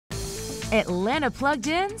Atlanta Plugged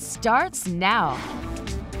In starts now.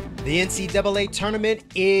 The NCAA tournament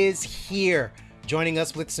is here. Joining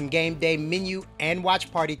us with some game day menu and watch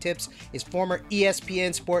party tips is former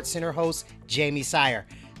ESPN Sports Center host Jamie Sire.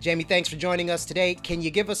 Jamie, thanks for joining us today. Can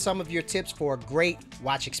you give us some of your tips for a great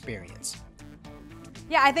watch experience?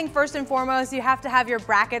 Yeah, I think first and foremost, you have to have your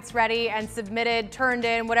brackets ready and submitted, turned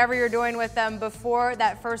in, whatever you're doing with them before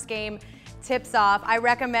that first game tips off. I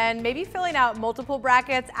recommend maybe filling out multiple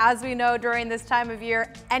brackets. As we know, during this time of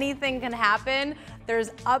year, anything can happen. There's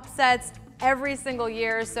upsets every single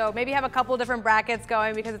year, so maybe have a couple different brackets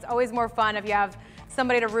going because it's always more fun if you have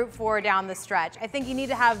somebody to root for down the stretch. I think you need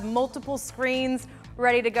to have multiple screens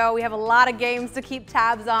ready to go. We have a lot of games to keep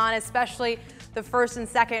tabs on, especially the first and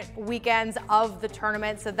second weekends of the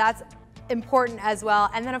tournament, so that's important as well.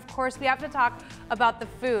 And then of course we have to talk about the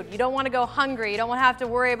food. You don't want to go hungry. You don't want to have to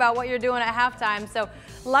worry about what you're doing at halftime. So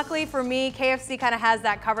luckily for me, KFC kind of has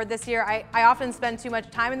that covered this year. I often spend too much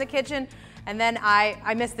time in the kitchen and then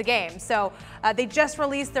I miss the game. So they just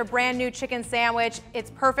released their brand new chicken sandwich.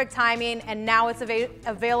 It's perfect timing and now it's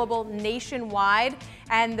available nationwide.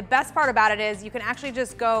 And the best part about it is you can actually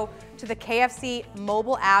just go to the KFC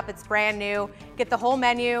mobile app. It's brand new. Get the whole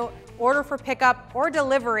menu, order for pickup or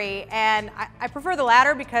delivery, and I prefer the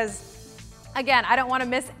latter because, again, I don't want to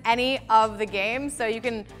miss any of the games, so you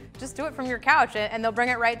can just do it from your couch and they'll bring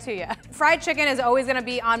it right to you. Fried chicken is always going to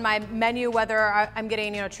be on my menu, whether I'm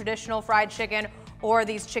getting traditional fried chicken or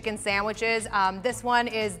these chicken sandwiches. This one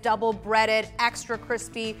is double breaded, extra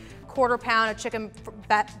crispy, quarter pound of chicken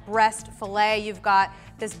breast filet. You've got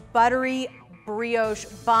this buttery brioche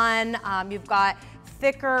bun. You've got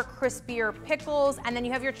thicker, crispier pickles, and then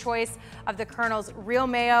you have your choice of the Colonel's real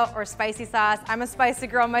mayo or spicy sauce. I'm a spicy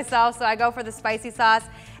girl myself, so I go for the spicy sauce.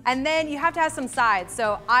 And then you have to have some sides.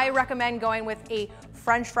 So I recommend going with a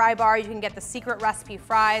French fry bar. You can get the secret recipe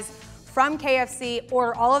fries from KFC,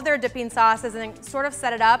 order all of their dipping sauces and then sort of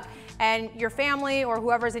set it up, and your family or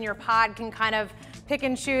whoever's in your pod can kind of pick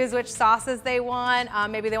and choose which sauces they want.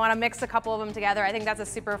 Maybe they want to mix a couple of them together. I think that's a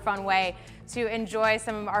super fun way to enjoy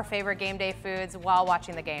some of our favorite game day foods while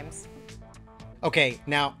watching the games. Okay,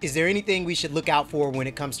 now, is there anything we should look out for when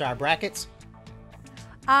it comes to our brackets?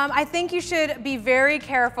 I think you should be very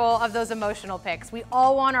careful of those emotional picks. We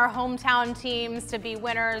all want our hometown teams to be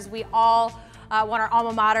winners. We all want our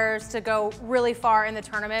alma maters to go really far in the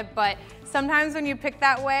tournament, but sometimes when you pick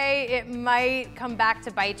that way, it might come back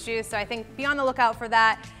to bite you. So I think be on the lookout for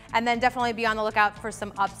that, and then definitely be on the lookout for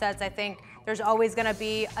some upsets. I think there's always gonna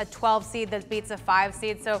be a 12 seed that beats a 5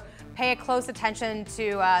 seed, so pay a close attention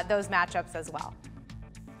to those matchups as well.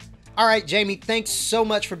 All right, Jamie, thanks so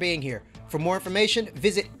much for being here. For more information,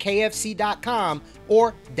 visit kfc.com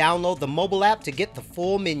or download the mobile app to get the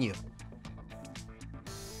full menu.